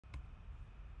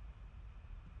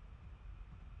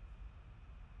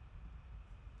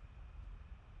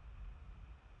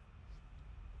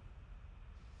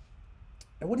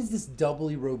Now, what is this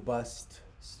doubly robust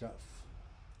stuff?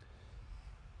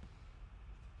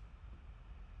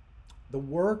 The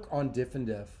work on diff and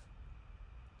diff,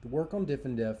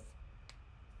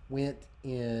 went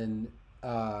in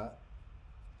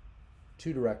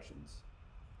two directions.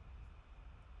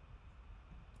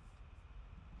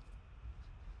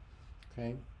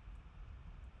 Okay.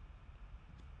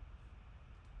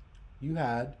 You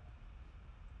had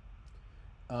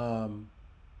the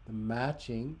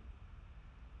matching.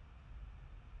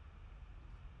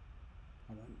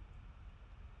 Hold on.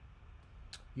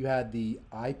 You had the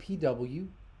IPW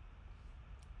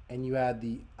and you had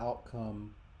the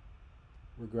outcome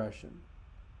regression.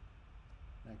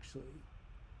 Actually,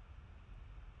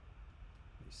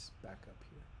 let me back up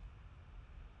here.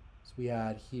 So we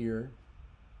had here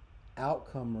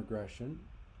outcome regression.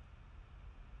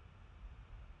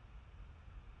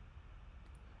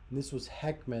 And this was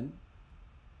Heckman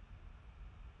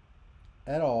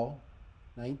et al.,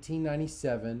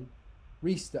 1997,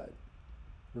 restud,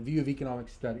 Review of Economic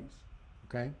Studies,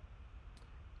 okay?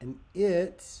 And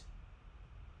it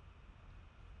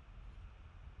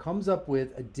comes up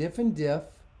with a diff and diff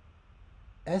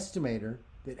estimator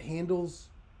that handles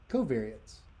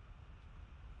covariates,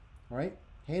 all right?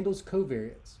 Handles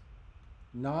covariates,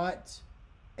 not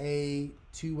a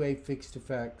two-way fixed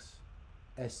effects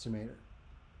estimator.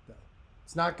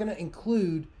 It's not going to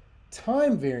include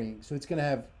time varying. So it's going to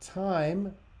have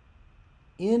time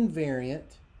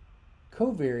invariant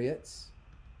covariates,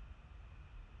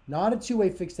 not a two-way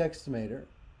fixed estimator,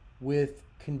 with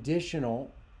conditional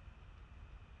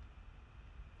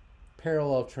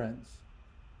parallel trends.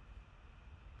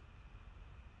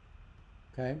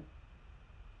 Okay?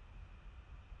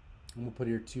 And we'll put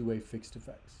here two-way fixed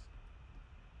effects.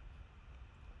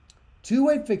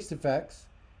 Two-way fixed effects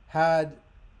had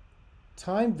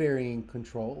time varying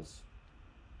controls.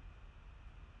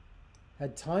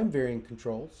 But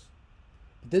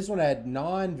this one had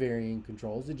non-varying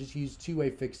controls. It just used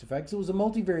two-way fixed effects. It was a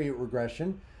multivariate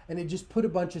regression, and it just put a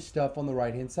bunch of stuff on the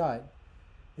right-hand side.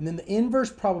 And then the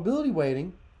inverse probability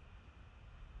weighting,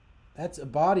 that's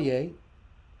Abadier,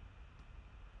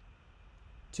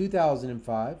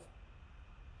 2005.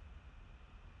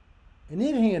 And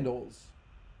it handles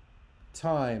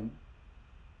time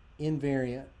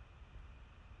invariant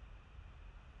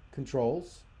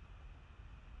controls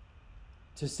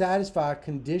to satisfy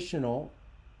conditional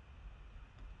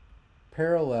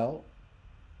parallel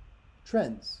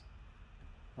trends.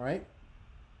 All right?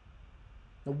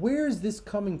 Now, where is this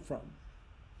coming from?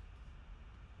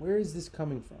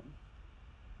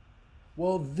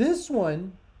 Well, this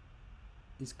one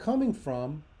is coming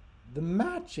from the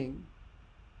matching.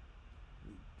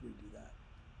 Redo that.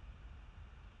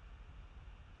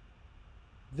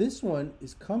 This one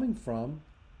is coming from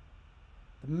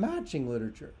the matching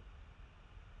literature.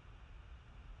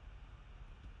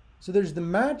 So there's the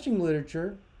matching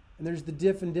literature and there's the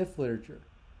diff and diff literature.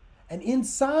 And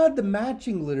inside the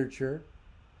matching literature,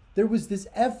 there was this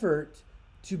effort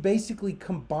to basically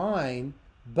combine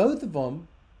both of them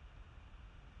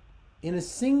in a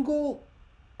single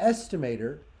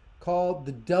estimator called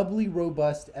the doubly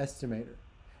robust estimator.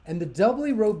 And the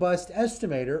doubly robust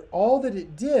estimator, all that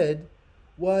it did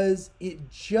was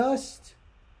it just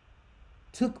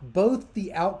took both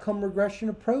the outcome regression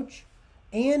approach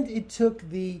and it took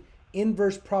the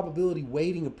inverse probability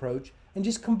weighting approach and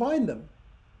just combined them.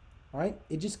 All right?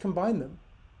 It just combined them.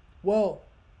 Well,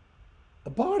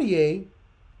 Abadier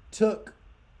took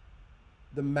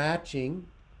the matching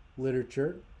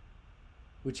literature,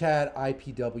 which had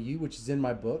IPW, which is in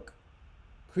my book,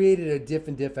 created a diff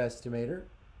and diff estimator.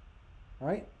 All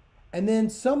right? And then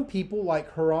some people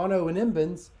like Hirano and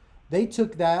Embens, they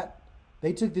took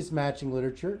this matching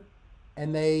literature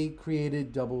and they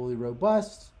created doubly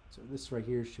robust. So this right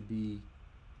here should be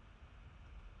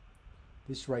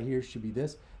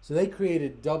this. So they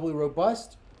created doubly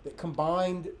robust that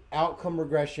combined outcome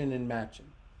regression and matching.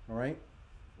 All right.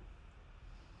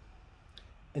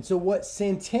 And so what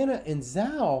Santanna and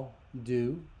Zhao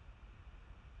do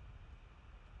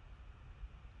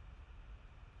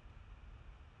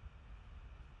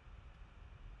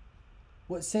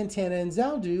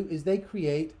is they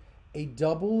create a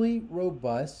doubly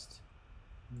robust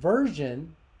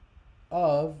version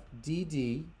of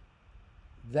DD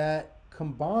that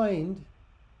combined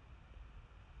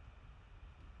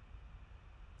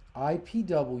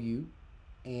IPW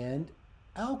and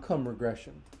outcome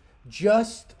regression,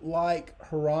 just like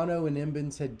Hirano and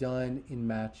Embens had done in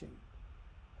matching.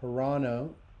 Hirano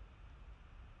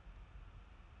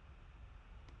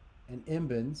and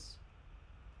Embens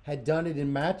had done it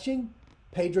in matching.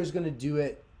 Pedro's going to do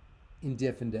it in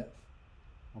diff and diff.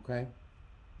 okay?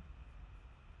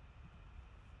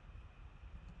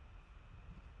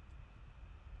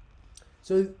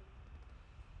 So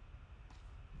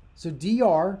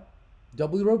DR,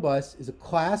 doubly robust, is a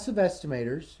class of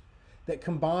estimators that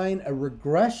combine a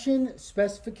regression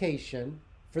specification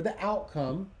for the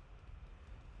outcome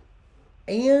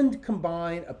and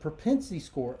combine a propensity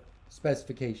score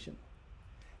specification.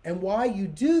 And why you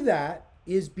do that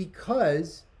is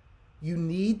because you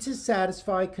need to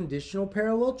satisfy conditional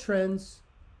parallel trends.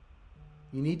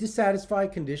 You need to satisfy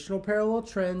conditional parallel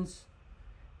trends,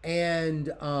 and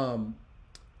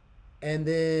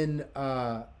then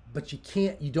but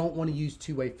you don't want to use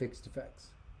two-way fixed effects.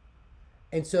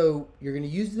 And so you're going to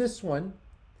use this one,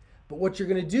 but what you're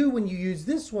going to do when you use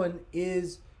this one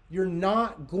is you're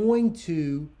not going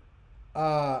to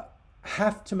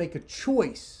have to make a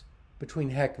choice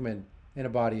between Heckman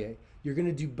and Abadier. You're going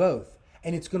to do both.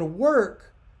 And it's going to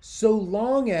work so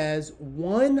long as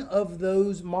one of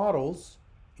those models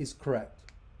is correct.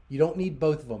 You don't need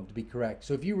both of them to be correct.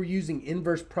 So if you were using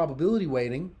inverse probability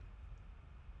weighting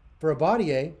for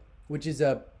Abadier, which is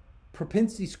a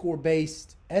propensity score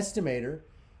based estimator,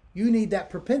 you need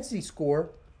that propensity score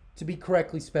to be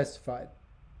correctly specified,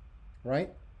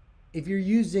 right? If you're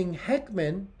using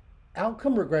Heckman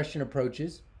outcome regression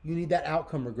approaches, you need that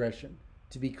outcome regression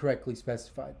to be correctly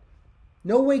specified.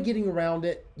 No way getting around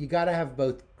it. You got to have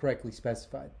both correctly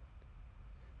specified.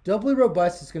 Doubly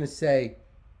robust is going to say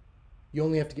you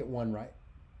only have to get one right.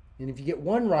 And if you get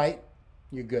one right,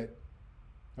 you're good.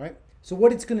 All right? So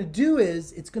what it's going to do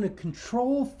is it's going to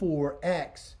control for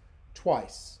X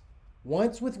twice.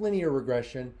 Once with linear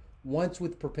regression, once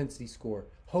with propensity score,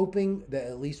 hoping that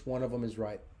at least one of them is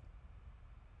right.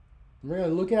 And we're going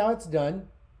to look at how it's done,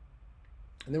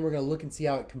 and then we're going to look and see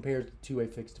how it compares to two-way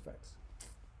fixed effects.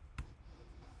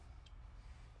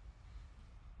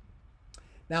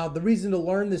 Now, the reason to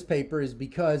learn this paper is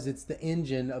because it's the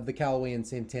engine of the Callaway and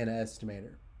Santana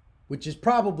estimator, which is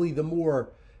probably the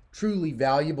more truly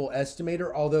valuable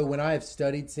estimator. Although when I have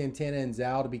studied Santanna and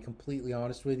Zhao, to be completely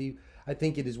honest with you, I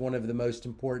think it is one of the most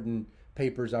important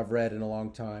papers I've read in a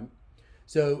long time.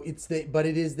 So but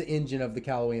it is the engine of the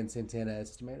Callaway and Santana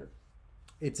estimator.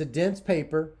 It's a dense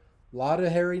paper, a lot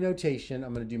of hairy notation.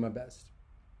 I'm going to do my best.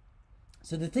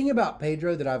 So the thing about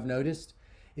Pedro that I've noticed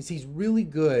is he's really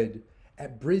good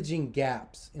at bridging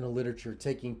gaps in a literature,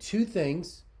 taking two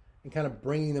things and kind of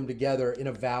bringing them together in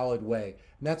a valid way.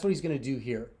 And that's what he's going to do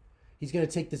here. He's going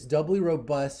to take this doubly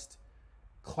robust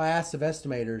class of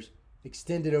estimators,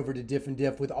 extend it over to diff and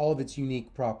diff with all of its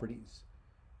unique properties.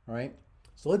 All right.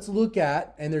 So let's look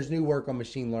at, and there's new work on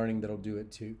machine learning that'll do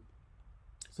it too.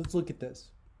 So let's look at this.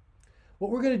 What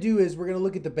we're going to do is we're going to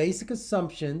look at the basic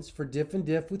assumptions for diff and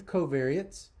diff with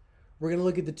covariates. We're going to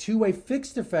look at the two-way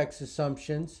fixed effects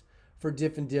assumptions for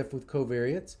diff and diff with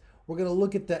covariates. We're going to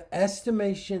look at the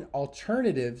estimation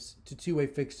alternatives to two-way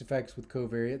fixed effects with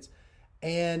covariates.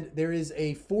 And there is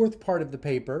a fourth part of the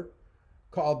paper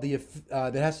called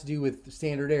that has to do with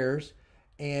standard errors.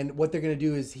 And what they're going to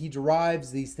do is he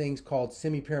derives these things called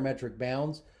semi-parametric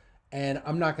bounds. And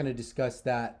I'm not going to discuss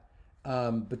that,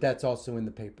 but that's also in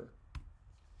the paper.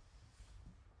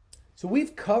 So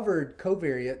we've covered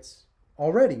covariates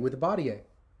already with Abadier,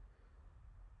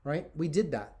 right? We did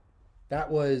that.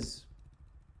 That was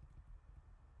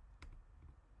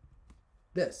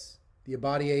this, the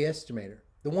Abadier estimator,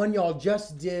 the one y'all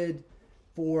just did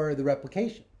for the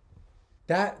replication.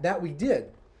 That we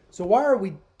did. So why are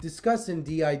we discussing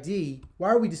DID? Why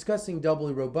are we discussing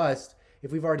doubly robust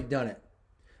if we've already done it?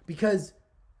 Because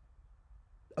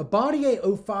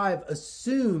Abadier 05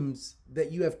 assumes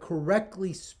that you have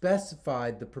correctly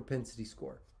specified the propensity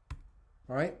score.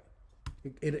 All right?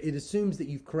 It assumes that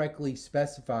you've correctly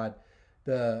specified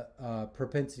the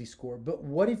propensity score. But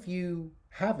what if you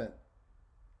haven't?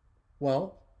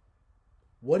 Well,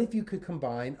 what if you could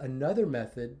combine another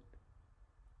method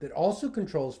that also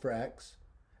controls for X,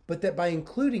 but that by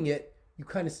including it, you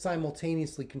kind of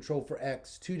simultaneously control for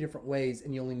X two different ways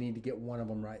and you only need to get one of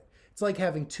them right. It's like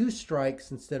having two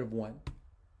strikes instead of one.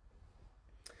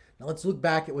 Now let's look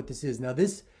back at what this is. Now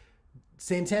this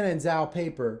Santanna and Zhao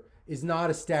paper is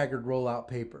not a staggered rollout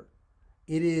paper.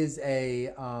 It is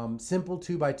a simple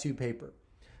 2x2 paper.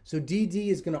 So DD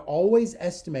is going to always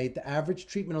estimate the average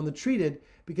treatment on the treated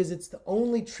because it's the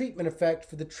only treatment effect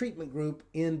for the treatment group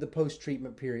in the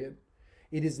post-treatment period.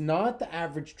 It is not the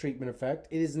average treatment effect.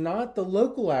 It is not the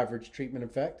local average treatment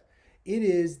effect. It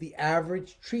is the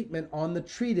average treatment on the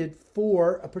treated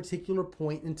for a particular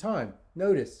point in time.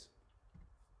 Notice,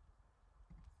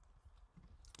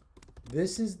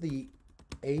 this is the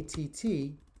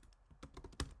ATT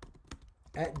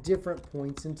at different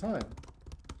points in time.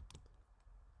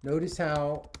 Notice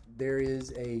how there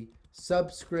is a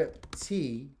subscript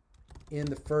t in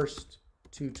the first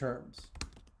two terms.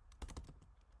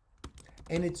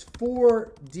 And it's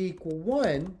for d equal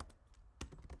 1,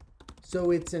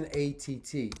 so it's an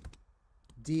ATT.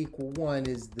 D equal 1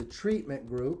 is the treatment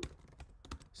group,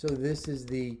 so this is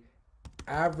the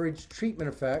average treatment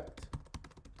effect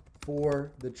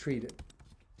for the treated.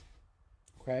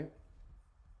 Okay?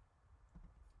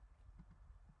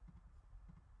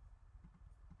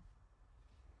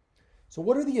 So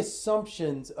what are the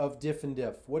assumptions of diff and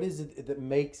diff? What is it that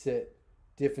makes it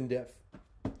diff and diff?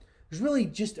 There's really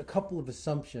just a couple of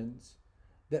assumptions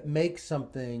that make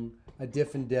something a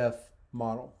diff and diff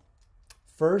model.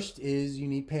 First is you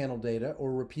need panel data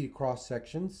or repeated cross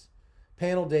sections.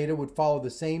 Panel data would follow the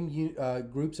same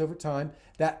groups over time,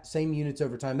 that same units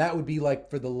over time. That would be like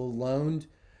for the Lalonde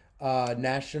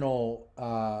national,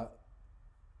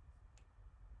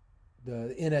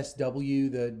 the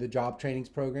NSW, the job trainings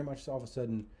program. I just all of a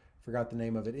sudden forgot the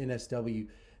name of it, NSW.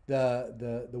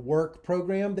 The work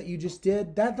program that you just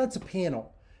did, that's a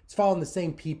panel. It's following the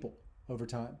same people over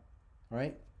time,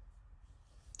 right?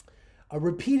 A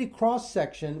repeated cross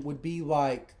section would be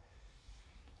like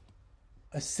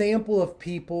a sample of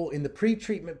people in the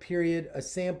pre-treatment period, a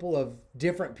sample of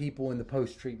different people in the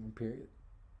post-treatment period,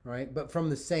 right? But from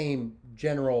the same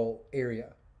general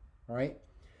area, right?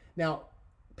 Now,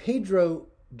 Pedro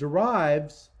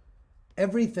derives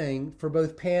everything for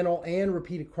both panel and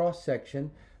repeated cross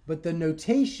section, but the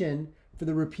notation for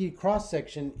the repeated cross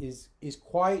section is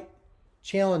quite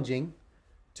challenging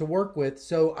to work with.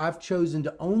 So I've chosen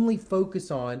to only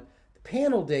focus on the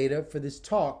panel data for this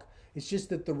talk. It's just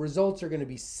that the results are going to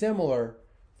be similar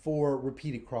for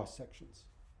repeated cross sections.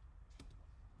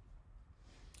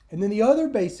 And then the other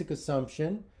basic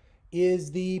assumption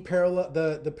is the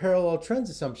parallel trends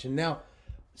assumption. Now,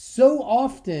 so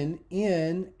often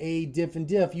in a diff and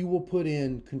diff, you will put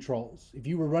in controls. If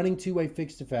you were running two-way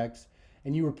fixed effects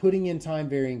and you were putting in time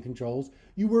varying controls,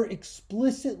 you were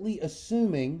explicitly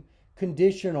assuming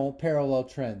conditional parallel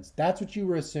trends. That's what you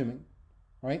were assuming,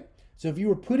 right? So if you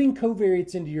were putting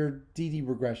covariates into your DD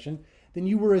regression, then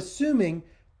you were assuming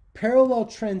parallel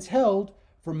trends held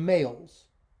for males.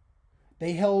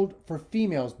 They held for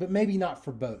females, but maybe not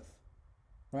for both,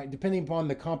 right? Depending upon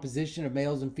the composition of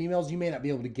males and females, you may not be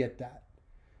able to get that,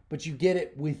 but you get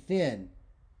it within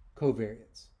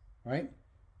covariates, right?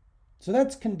 So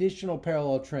that's conditional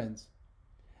parallel trends.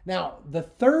 Now, the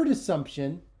third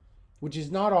assumption, which is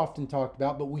not often talked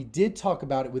about, but we did talk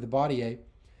about it with the Bodier,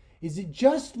 is it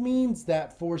just means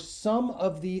that for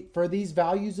these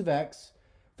values of X,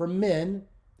 for men,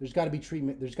 there's got to be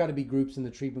treatment, there's got to be groups in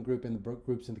the treatment group and the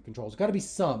groups in the controls. There's got to be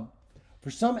some. For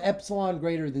some epsilon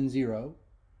greater than 0,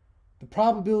 the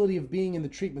probability of being in the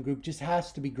treatment group just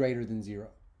has to be greater than 0.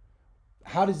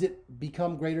 How does it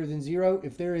become greater than 0?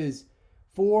 If there is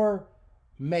 4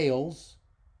 males,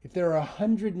 if there are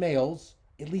 100 males,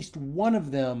 at least one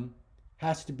of them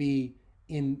has to be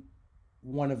in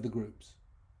one of the groups.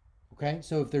 Okay,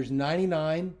 so if there's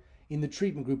 99 in the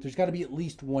treatment group, there's got to be at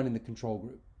least one in the control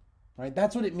group. Right?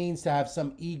 That's what it means to have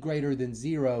some E greater than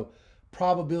 0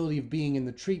 probability of being in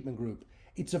the treatment group.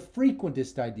 It's a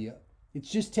frequentist idea. It's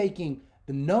just taking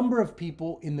the number of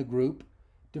people in the group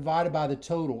divided by the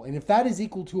total. And if that is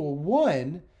equal to a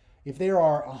 1, if there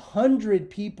are 100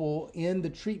 people in the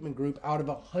treatment group out of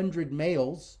 100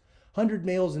 males, 100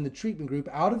 males in the treatment group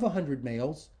out of 100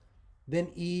 males,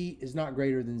 then E is not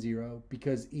greater than 0,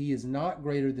 because E is not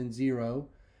greater than 0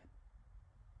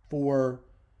 for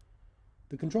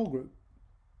the control group,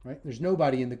 right? There's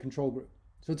nobody in the control group.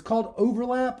 So it's called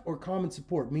overlap or common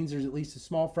support. It means there's at least a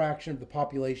small fraction of the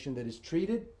population that is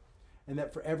treated, and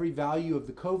that for every value of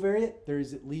the covariate, there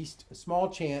is at least a small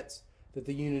chance that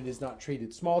the unit is not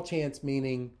treated. Small chance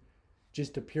meaning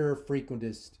just a pure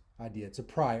frequentist idea. It's a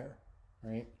prior,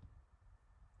 right?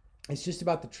 It's just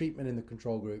about the treatment in the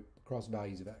control group across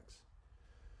values of X.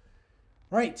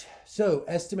 All right, so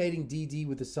estimating DD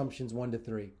with assumptions 1 to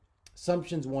 3.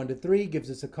 Assumptions 1 to 3 gives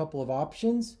us a couple of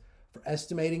options for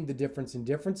estimating the difference in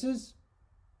differences.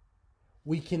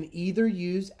 We can either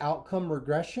use outcome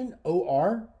regression,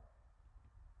 OR,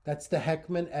 that's the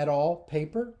Heckman et al.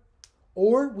 Paper,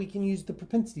 or we can use the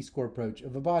propensity score approach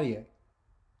of Abadier.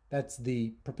 That's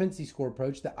the propensity score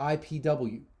approach, the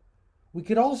IPW. We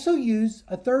could also use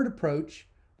a third approach,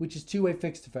 which is two-way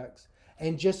fixed effects,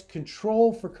 and just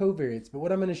control for covariates. But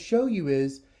what I'm going to show you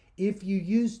is if you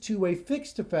use two-way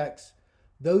fixed effects,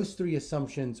 those 3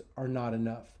 assumptions are not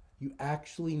enough. You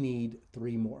actually need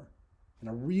 3 more. And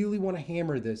I really want to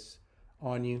hammer this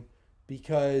on you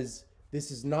because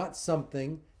this is not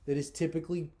something that is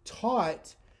typically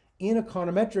taught in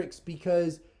econometrics,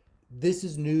 because This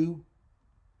is new.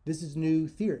 This is new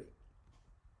theory.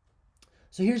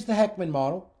 So here's the Heckman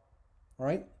model. All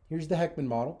right, here's the Heckman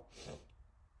model.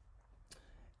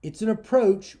 It's an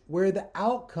approach where the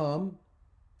outcome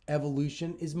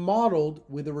evolution is modeled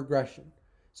with a regression.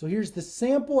 So here's the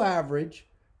sample average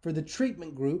for the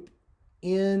treatment group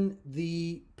in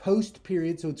the post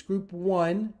period. So it's group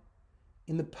 1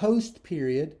 in the post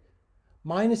period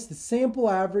minus the sample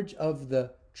average of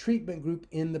the treatment group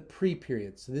in the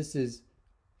pre-period. So this is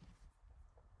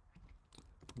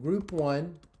group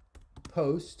 1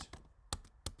 post,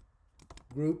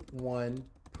 group 1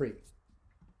 pre.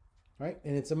 All right,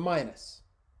 and it's a minus.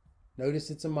 Notice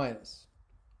it's a minus.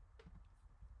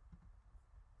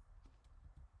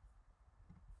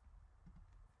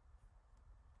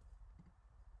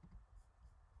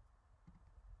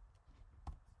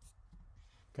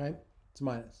 Okay, it's a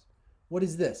minus. What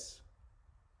is this?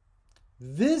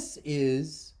 This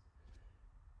is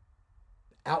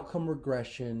outcome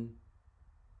regression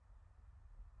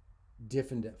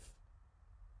diff and diff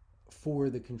for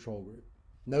the control group.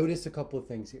 Notice a couple of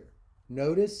things here.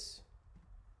 Notice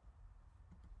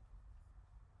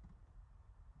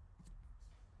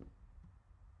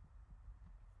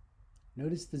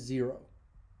the 0.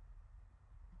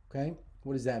 Okay,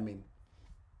 what does that mean?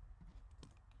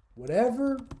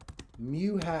 Whatever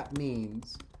mu hat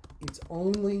means, it's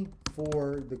only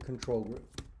for the control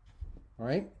group. All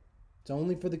right? It's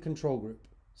only for the control group.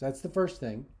 So that's the first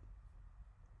thing.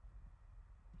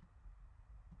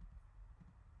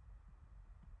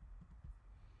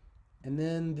 And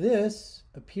then this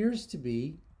appears to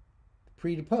be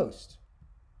pre to post.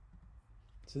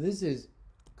 So this is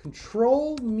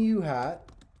control mu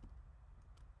hat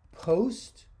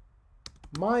post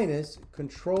minus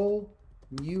control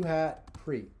mu hat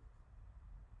pre.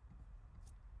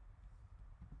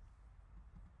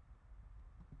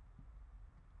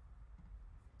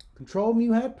 Control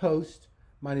mu hat post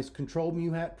minus control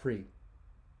mu hat pre.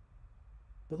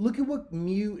 But look at what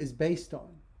mu is based on.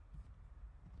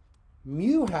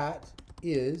 Mu hat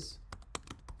is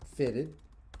fitted.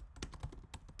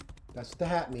 That's what the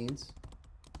hat means.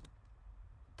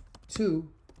 2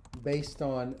 based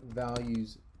on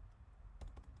values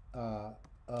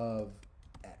of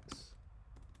x.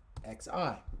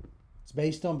 xi. It's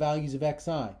based on values of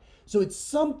xi. So it's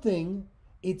something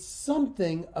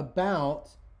about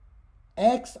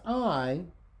xi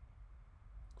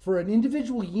for an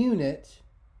individual unit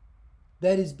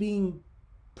that is being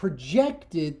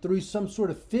projected through some sort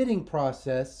of fitting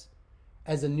process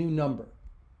as a new number.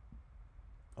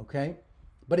 Okay?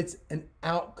 But it's an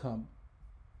outcome.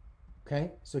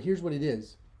 Okay? So here's what it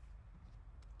is.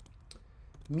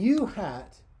 Mu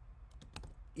hat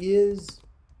is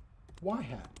y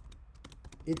hat.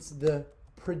 It's the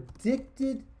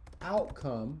predicted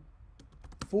outcome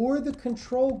for the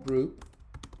control group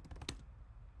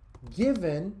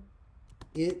given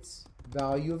its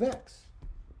value of x.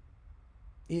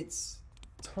 It's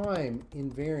time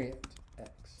invariant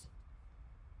x.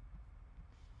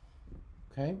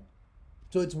 Okay?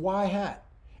 So it's y hat.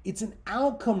 It's an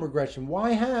outcome regression.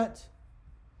 Y hat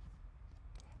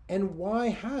and y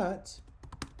hat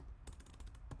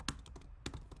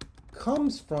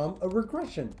comes from a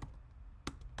regression.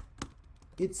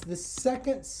 It's the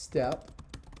second step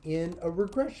in a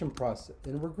regression process,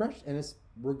 in a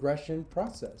regression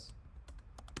process.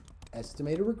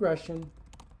 Estimate a regression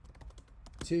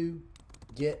to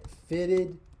get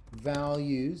fitted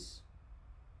values.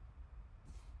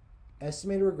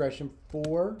 Estimate a regression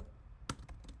for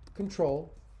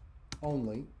control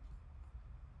only.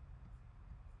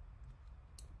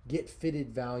 Get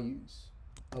fitted values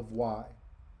of y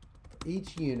for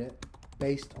each unit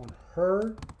based on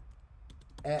her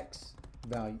x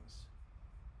values.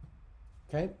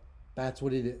 Okay? That's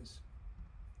what it is.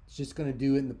 It's just going to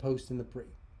do it in the post and the pre.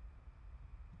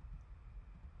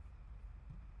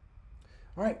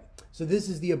 All right, so this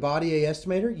is the Abadier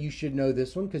estimator. You should know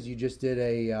this one because you just did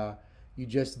a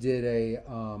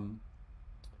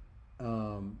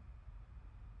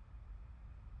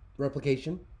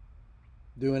replication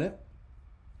doing it.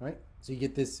 All right, so you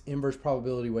get this inverse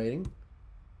probability weighting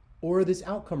or this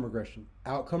outcome regression.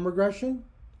 Outcome regression,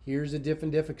 here's a diff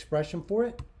and diff expression for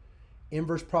it.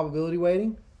 Inverse probability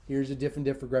weighting, here's a diff and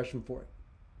diff regression for it.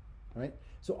 All right,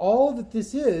 so all that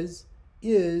this is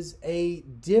a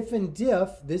diff and diff.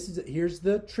 Here's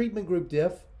the treatment group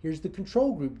diff. Here's the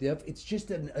control group diff. It's just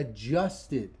an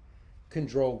adjusted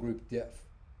control group diff.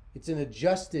 It's an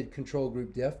adjusted control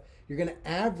group diff. You're going to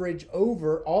average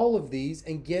over all of these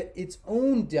and get its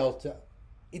own delta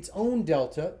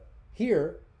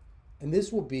here, and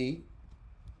this will be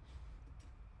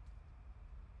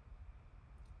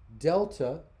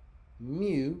delta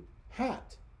mu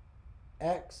hat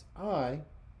xi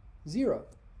 0.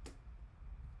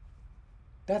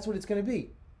 That's what it's going to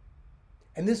be.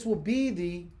 And this will be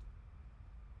the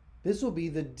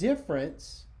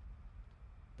difference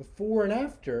before and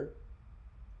after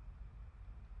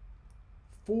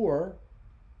for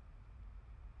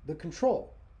the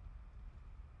control.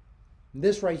 And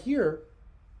this right here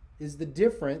is the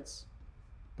difference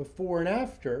before and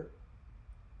after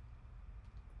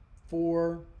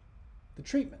for the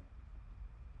treatment.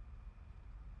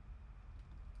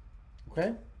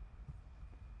 Okay?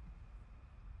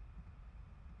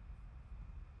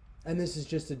 And this is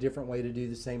just a different way to do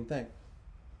the same thing.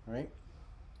 All right?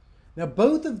 Now,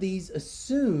 both of these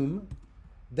assume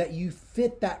that you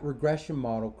fit that regression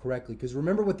model correctly. Because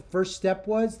remember what the first step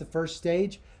was, the first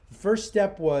stage? The first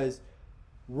step was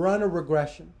run a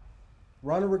regression.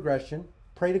 Run a regression.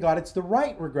 Pray to God it's the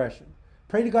right regression.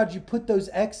 Pray to God you put those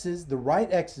x's, the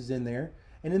right x's in there,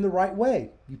 and in the right way.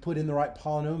 You put in the right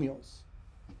polynomials.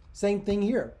 Same thing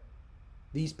here.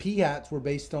 These p hats were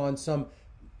based on some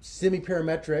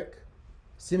semi-parametric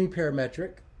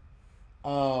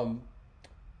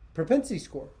propensity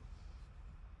score.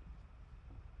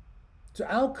 So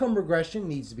outcome regression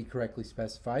needs to be correctly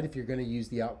specified if you're going to use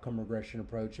the outcome regression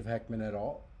approach of Heckman et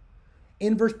al.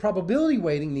 Inverse probability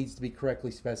weighting needs to be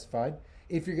correctly specified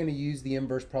if you're going to use the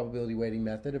inverse probability weighting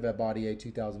method of Abadier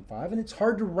 2005. And it's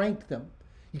hard to rank them.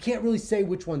 You can't really say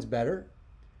which one's better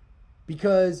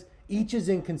because each is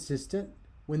inconsistent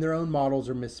when their own models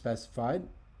are misspecified.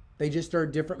 They just are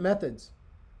different methods.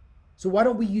 So why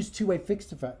don't we use two-way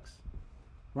fixed effects,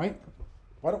 right?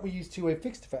 Why don't we use two-way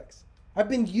fixed effects? I've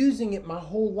been using it my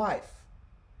whole life.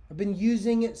 I've been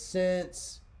using it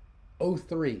since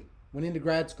 03. Went into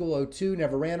grad school 02,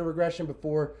 never ran a regression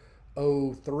before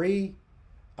 03.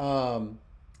 Why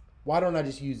don't I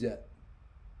just use it?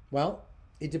 Well,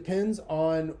 it depends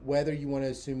on whether you want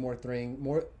to assume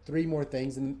three more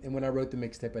things. And when I wrote the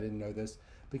mixtape, I didn't know this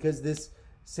because this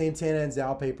Santanna and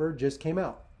Zhao paper just came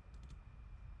out.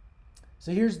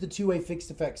 So here's the two-way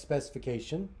fixed effect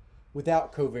specification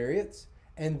without covariates.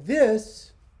 And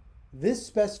this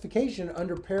specification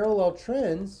under parallel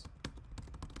trends,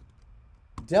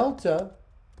 delta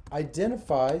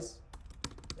identifies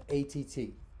the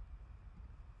ATT.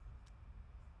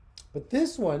 But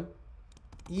this one,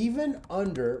 even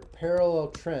under parallel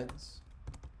trends,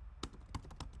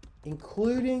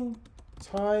 including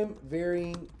time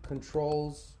varying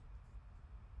controls,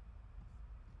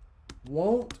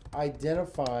 won't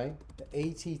identify the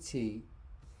ATT,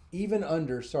 even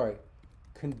under,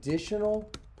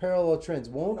 conditional parallel trends,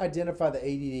 won't identify the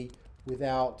ATT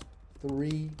without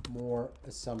three more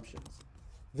assumptions.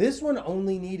 This one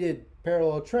only needed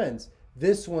parallel trends.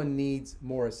 This one needs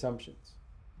more assumptions,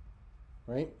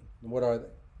 right? And what are they?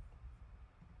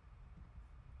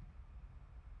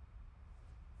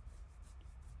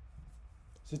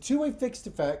 So two-way fixed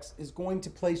effects is going to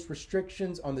place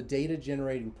restrictions on the data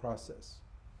generating process,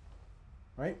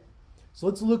 right? So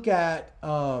let's look at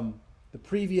the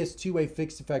previous two-way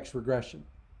fixed effects regression.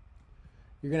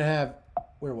 You're going to have,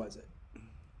 where was it?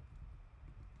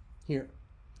 Here.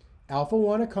 Alpha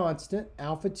 1 a constant,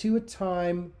 alpha 2 a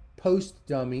time post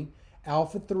dummy,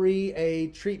 alpha 3 a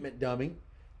treatment dummy,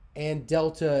 and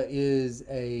delta is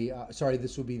a,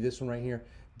 this will be this one right here.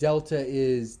 Delta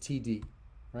is TD,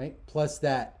 right? Plus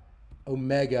that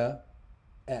omega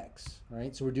x,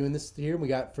 right? So we're doing this here. We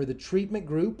got for the treatment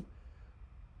group,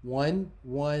 1,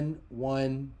 1,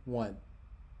 1, 1,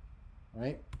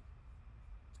 right?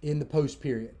 In the post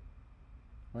period,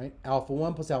 right? Alpha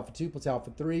 1 plus alpha 2 plus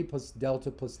alpha 3 plus delta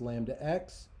plus lambda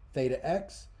x, theta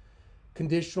x.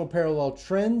 Conditional parallel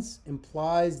trends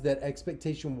implies that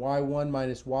expectation y1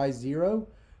 minus y0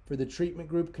 for the treatment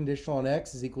group conditional on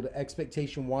x is equal to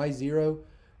expectation y0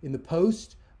 in the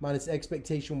post minus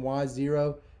expectation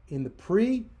y0 in the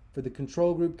pre for the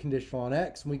control group conditional on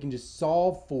x. And we can just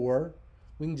solve for,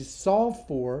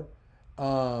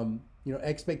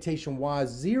 expectation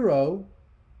y0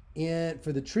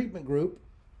 for the treatment group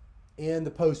in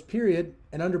the post period.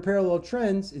 And under parallel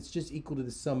trends, it's just equal to the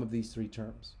sum of these three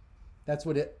terms. That's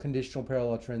what conditional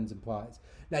parallel trends implies.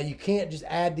 Now, you can't just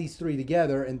add these three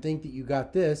together and think that you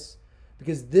got this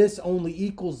because this only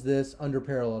equals this under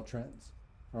parallel trends.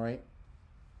 All right?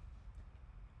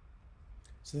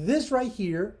 So this right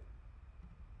here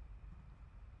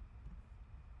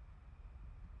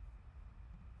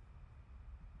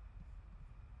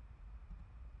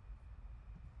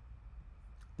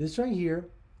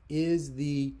is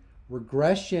the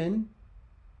regression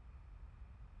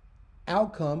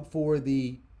outcome for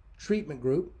the treatment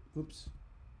group.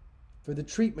 For the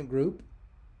treatment group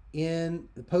in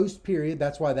the post period.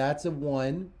 That's why that's a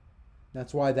 1.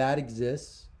 That's why that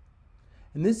exists.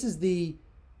 And this is the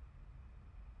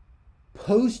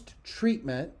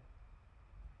post-treatment.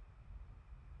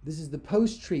 This is the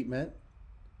post-treatment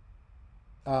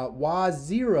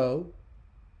y0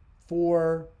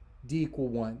 for d equal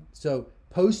 1. So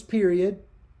post-period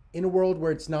in a world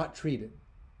where it's not treated.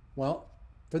 Well,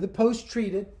 for the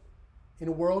post-treated, in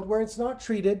a world where it's not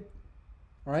treated,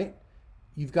 all right,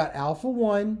 you've got alpha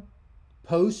 1,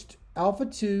 post alpha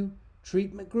 2,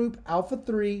 treatment group alpha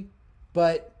 3,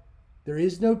 but there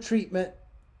is no treatment.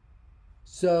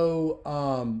 So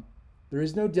there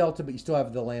is no delta, but you still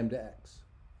have the lambda x.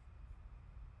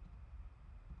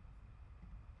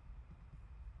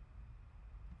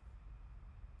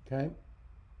 Okay.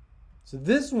 So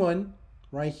this one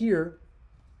right here,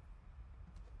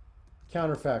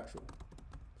 counterfactual.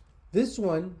 This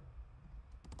one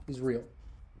is real.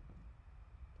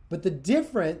 But the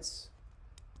difference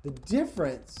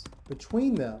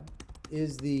between them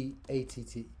is the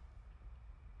ATT.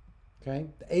 Okay?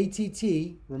 The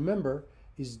ATT, remember,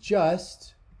 is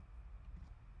just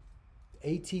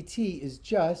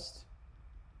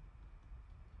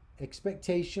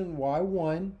expectation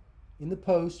y1 in the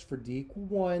post for d equal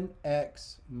 1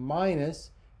 x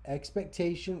minus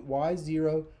expectation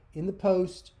y0 in the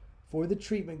post for the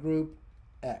treatment group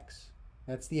x.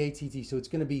 That's the ATT. So it's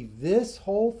going to be this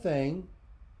whole thing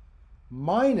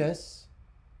minus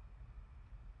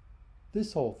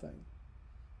this whole thing.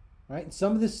 Right? And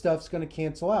some of this stuff's going to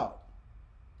cancel out.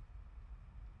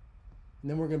 And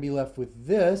then we're going to be left with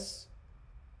this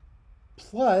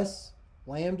plus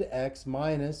lambda x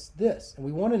minus this. And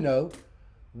we want to know,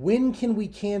 when can we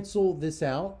cancel this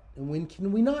out and when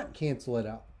can we not cancel it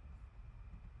out?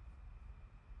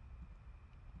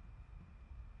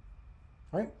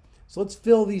 All right, so let's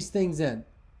fill these things in.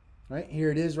 All right,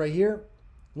 here it is right here.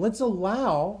 Let's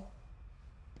allow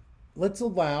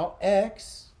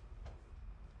x,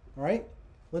 all right,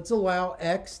 let's allow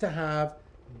x to have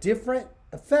different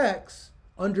effects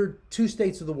under two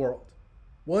states of the world.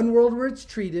 One world where it's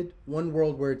treated, one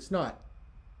world where it's not.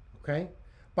 Okay?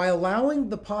 By allowing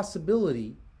the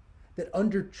possibility that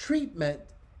under treatment,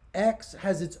 x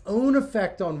has its own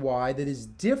effect on y that is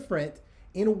different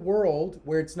in a world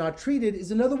where it's not treated,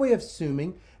 is another way of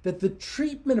assuming that the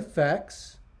treatment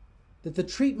effects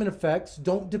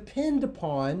don't depend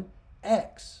upon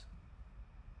x.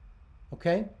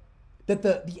 Okay? That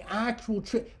the actual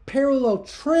parallel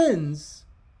trends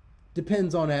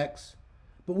depends on x,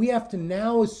 but we have to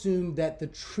now assume that the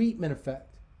treatment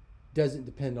effect doesn't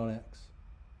depend on x.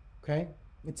 Okay?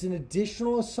 It's an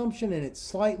additional assumption and it's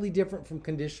slightly different from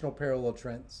conditional parallel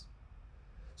trends.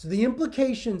 So the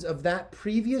implications of that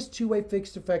previous two-way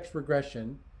fixed effects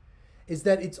regression is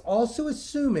that it's also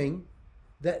assuming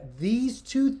that these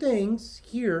two things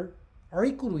here are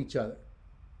equal to each other.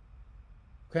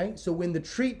 Okay? So when the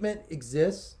treatment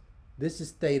exists, this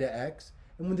is theta x.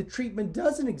 And when the treatment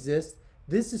doesn't exist,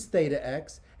 this is theta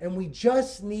x. And we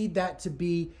just need that to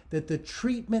be that the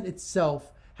treatment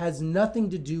itself has nothing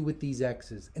to do with these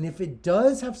x's. And if it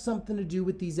does have something to do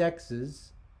with these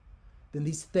x's, then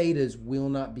these thetas will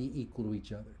not be equal to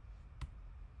each other.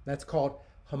 That's called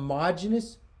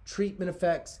homogeneous treatment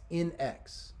effects in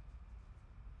x.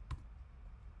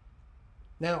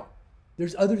 Now,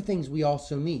 there's other things we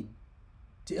also need.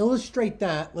 To illustrate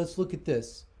that, let's look at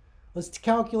this. Let's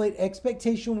calculate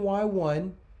expectation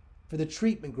y1 for the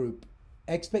treatment group,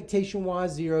 expectation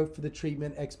y0 for the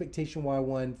treatment, expectation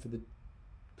y1 for the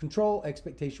control,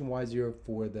 expectation y0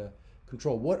 for the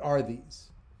control. What are these?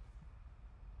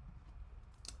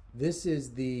 This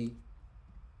is the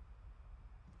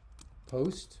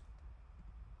post,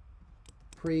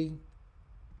 pre,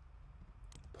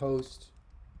 post,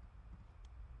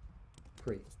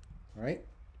 pre. All right?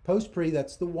 Post, pre,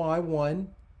 that's the y1.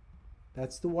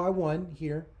 That's the y1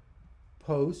 here.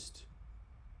 Post,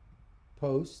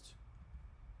 post,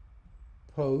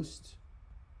 post,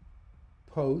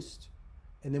 post.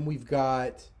 And then we've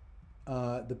got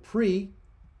the pre,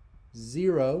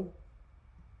 0,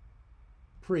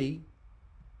 pre,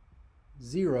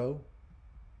 0,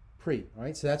 pre. All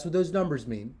right, so that's what those numbers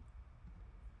mean.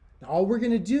 Now, all we're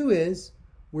going to do is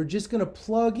we're just going to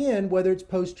plug in whether it's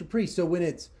post or pre. So when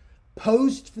it's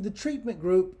post for the treatment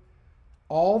group,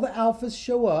 all the alphas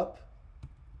show up,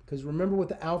 because remember what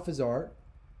the alphas are.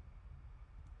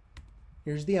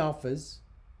 Here's the alphas.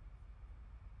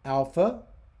 Alpha,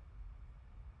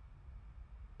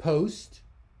 post,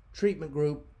 treatment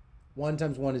group, 1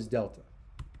 times 1 is delta.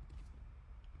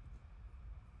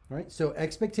 All right, so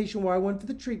expectation y1 for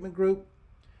the treatment group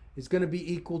is going to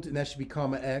be equal to, and that should be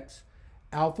comma x,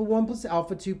 alpha 1 plus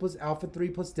alpha 2 plus alpha 3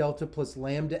 plus delta plus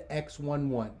lambda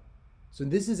x11. So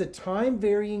this is a time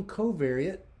varying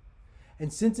covariate.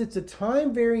 And since it's a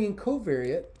time varying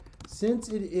covariate,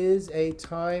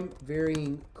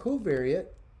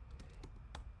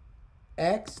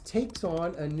 x takes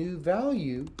on a new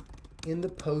value in the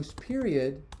post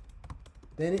period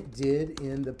than it did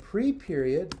in the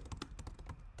pre-period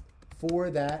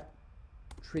for that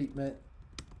treatment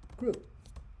group,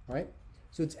 right?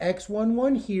 So it's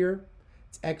x11 here,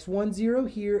 it's x10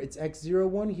 here, it's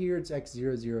x01 here, it's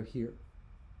x00 here,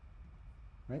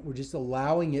 right? We're just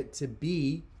allowing it to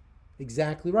be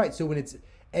exactly right. So when it's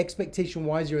expectation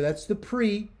y0, that's the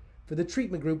pre for the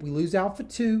treatment group, we lose alpha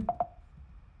 2.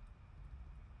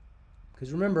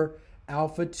 Because remember,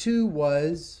 alpha 2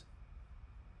 was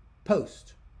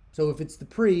post. So if it's the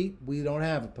pre, we don't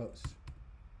have a post.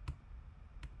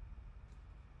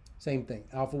 Same thing,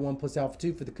 alpha 1 plus alpha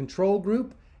 2 for the control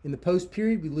group. In the post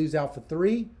period, we lose alpha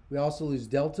 3. We also lose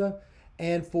delta.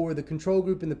 And for the control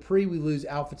group in the pre, we lose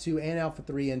alpha 2 and alpha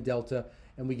 3 and delta,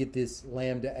 and we get this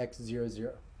lambda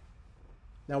x00.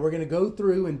 Now we're going to go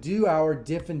through and do our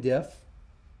diff and diff.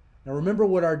 Now remember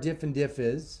what our diff and diff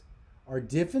is. Our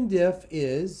diff and diff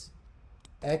is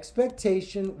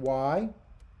expectation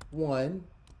y1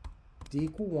 d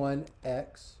equal 1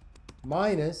 x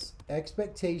minus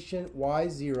expectation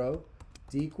y0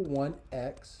 d equal 1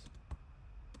 x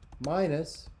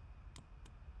minus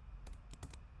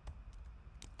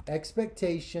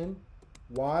expectation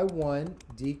y1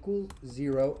 d equals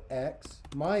 0 x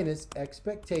minus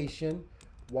expectation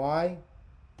y0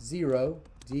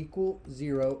 d equal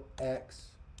 0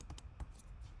 x,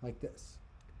 like this.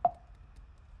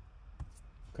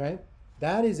 Okay,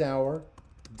 that is our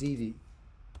DD.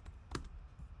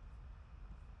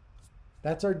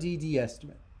 That's our DD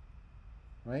estimate,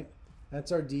 right?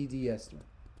 That's our DD estimate.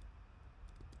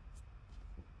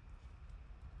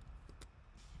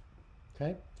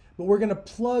 Okay, but we're going to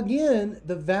plug in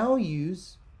the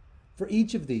values for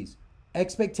each of these.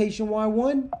 Expectation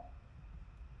Y1,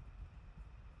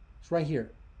 it's right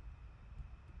here.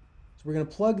 So we're going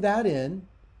to plug that in,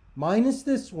 minus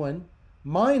this one,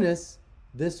 minus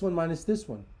this one, minus this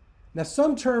one. Now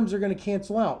some terms are going to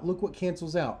cancel out. Look what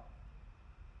cancels out.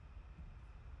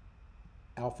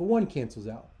 Alpha 1 cancels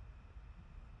out.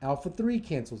 Alpha 3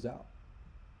 cancels out.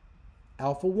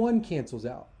 Alpha 1 cancels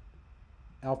out.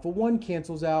 Alpha 1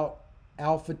 cancels out.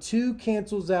 Alpha 2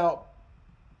 cancels out.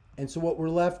 And so what we're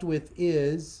left with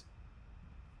is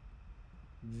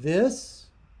this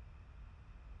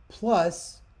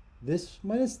plus this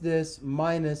minus this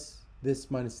minus this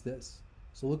minus this.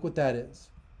 So look what that is.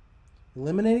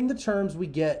 Eliminating the terms, we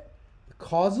get the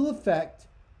causal effect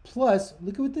plus,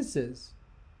 look at what this is.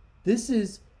 This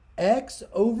is x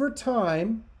over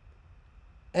time.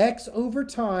 X over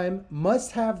time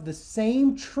must have the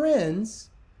same trends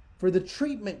for the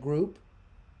treatment group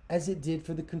as it did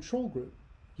for the control group.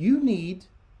 You need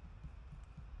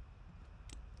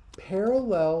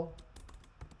parallel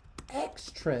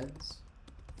x trends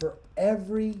for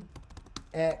every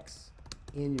x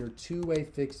in your two-way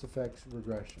fixed effects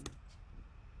regression.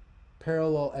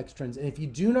 Parallel x trends. And if you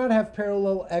do not have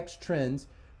parallel x trends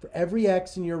for every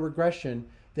x in your regression,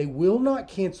 they will not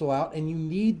cancel out, and you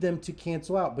need them to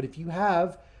cancel out. But if you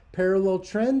have parallel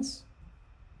trends,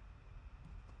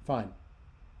 fine.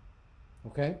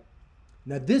 Okay?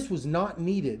 Now this was not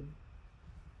needed.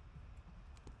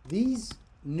 These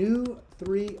new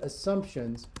three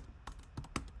assumptions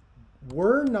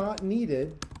were not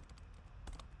needed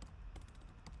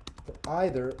for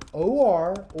either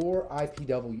OR or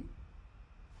IPW.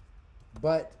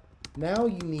 But now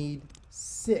you need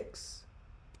 6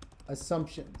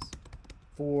 assumptions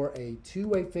for a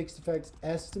two-way fixed effects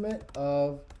estimate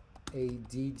of a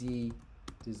DD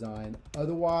design.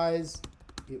 Otherwise,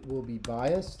 it will be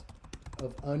biased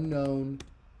of unknown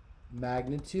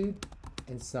magnitude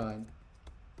and sign.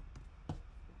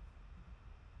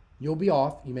 You'll be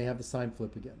off. You may have the sign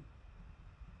flip again.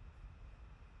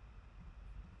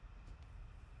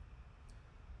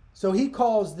 So he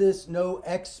calls this no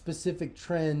X-specific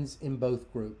trends in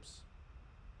both groups.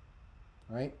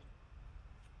 All right?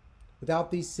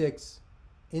 Without these 6,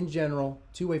 in general,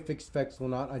 two-way fixed effects will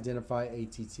not identify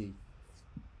ATT.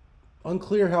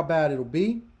 Unclear how bad it'll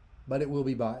be, but it will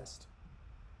be biased.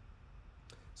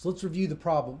 So let's review the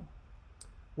problem.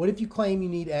 What if you claim you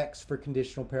need X for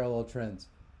conditional parallel trends?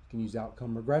 You can use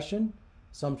outcome regression,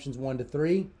 assumptions 1 to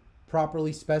 3,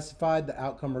 properly specified the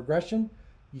outcome regression.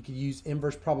 You could use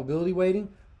inverse probability weighting,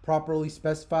 properly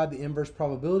specified the inverse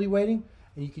probability weighting,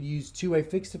 and you could use two-way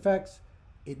fixed effects.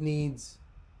 It needs,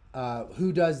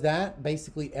 who does that?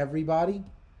 Basically everybody.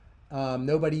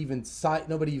 Nobody even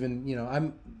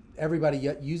everybody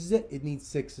uses it. It needs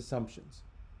 6 assumptions,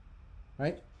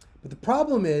 right? But the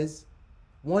problem is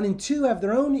 1 and 2 have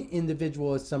their own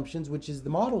individual assumptions, which is the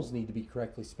models need to be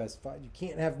correctly specified. You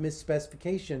can't have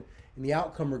misspecification in the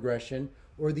outcome regression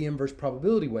or the inverse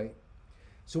probability weight.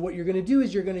 So what you're going to do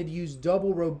is you're going to use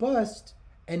double robust,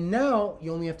 and now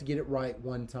you only have to get it right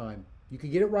 1 time. You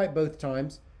could get it right both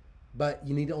times, but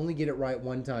you need to only get it right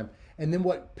 1 time. And then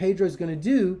what Pedro's going to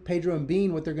do, Pedro and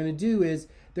Bean, what they're going to do is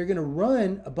they're going to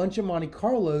run a bunch of Monte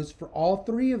Carlos for all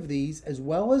 3 of these, as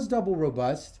well as double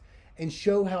robust, and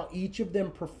show how each of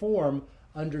them perform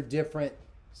under different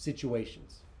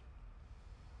situations.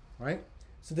 All right.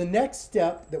 So the next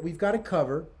step that we've got to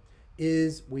cover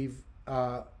is we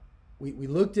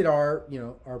looked at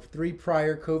our 3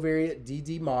 prior covariate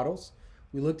DD models.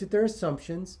 We looked at their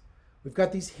assumptions. We've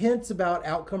got these hints about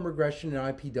outcome regression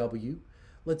and IPW.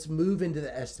 Let's move into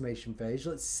the estimation phase.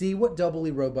 Let's see what doubly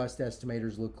robust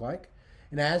estimators look like.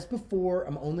 And as before,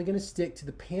 I'm only going to stick to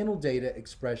the panel data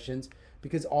expressions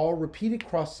because all repeated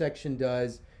cross-section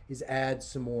does is add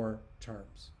some more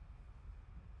terms.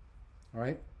 All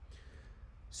right.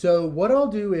 So what I'll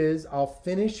do is I'll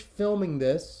finish filming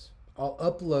this. I'll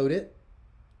upload it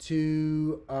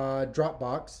to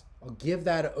Dropbox. I'll give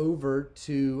that over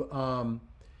to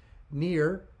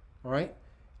Near. All right.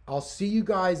 I'll see you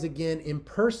guys again in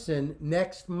person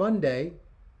next Monday.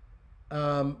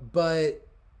 But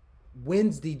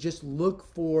Wednesday, just look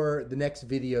for the next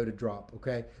video to drop,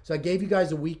 okay? So I gave you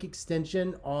guys a week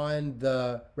extension on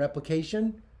the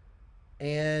replication,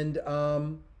 and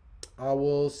I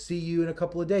will see you in a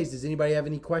couple of days. Does anybody have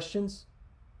any questions?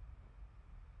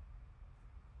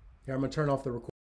 Here, I'm going to turn off the recording.